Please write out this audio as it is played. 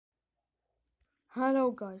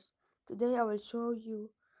Hello guys, today I will show you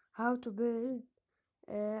how to build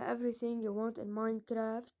everything you want in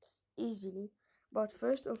Minecraft easily. But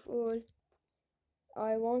first of all,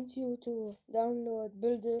 I want you to download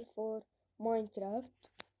Builder for Minecraft,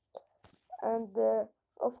 and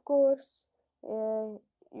of course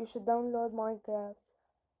you should download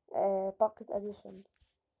Minecraft Pocket Edition.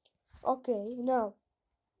 Okay, now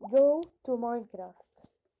go to Minecraft.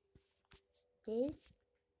 Okay,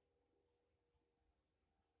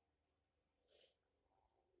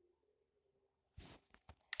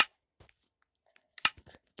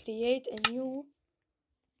 create a new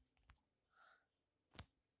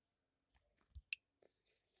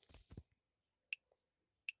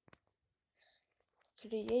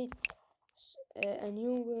create a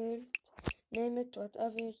new world. Name it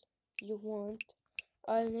whatever you want.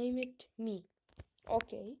 I'll name it me.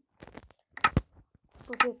 Okay.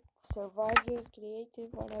 Put it survival,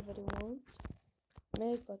 creative, whatever you want.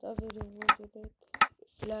 Make whatever you want with it.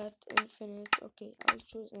 Flat, infinite. Okay, I'll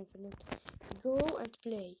choose infinite. Go and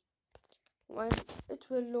play. When it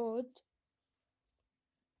will load.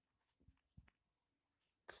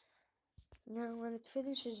 Now when it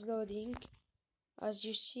finishes loading, as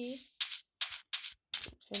you see,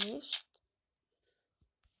 it finished.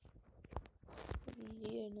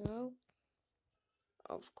 Here now.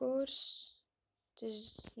 Of course, it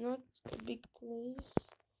is not a big place.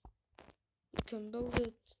 You can build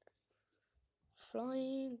it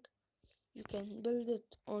flying. You can build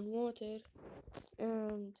it on water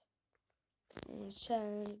and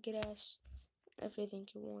sand, grass, everything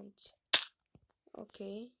you want.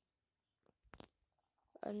 Okay.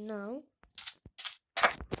 And now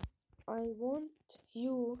I want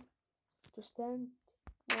you to stand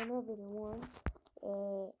whenever you want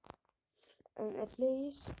in a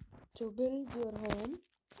place to build your home.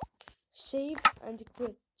 Save and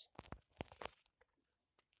quit.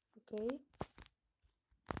 Okay.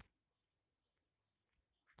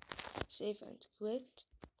 Save and quit.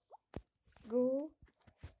 Go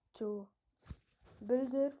to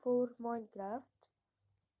Builder for Minecraft.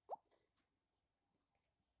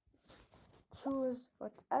 Choose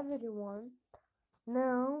whatever you want.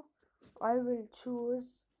 Now I will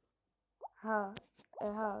choose a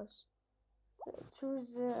house.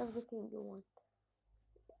 Choose everything you want.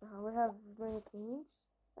 We have many things,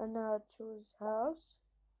 and now choose house.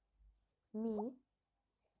 Me.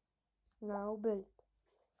 Now build.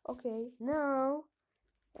 Okay, now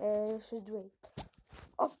you should wait.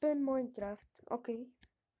 Open Minecraft. Okay,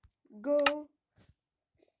 go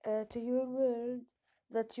to your world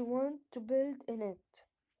that you want to build in it.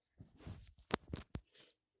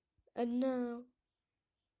 And now,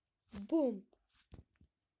 boom!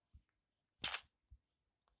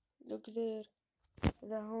 Look there,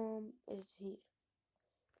 the home is here.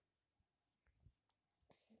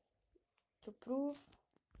 To prove,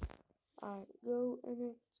 I go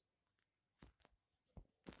in it.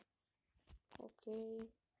 Okay,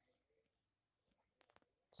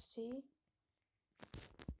 see?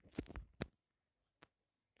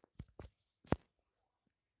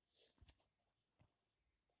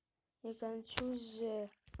 You can choose a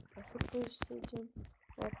football stadium,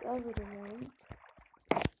 whatever you want.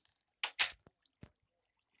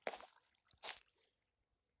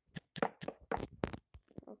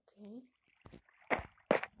 Okay.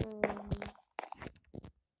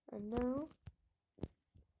 And now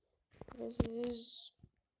this is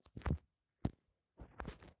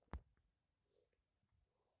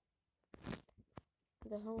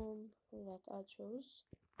the home that I chose.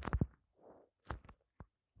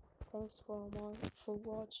 Thanks for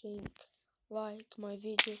watching. Like my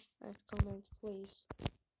video and comment please.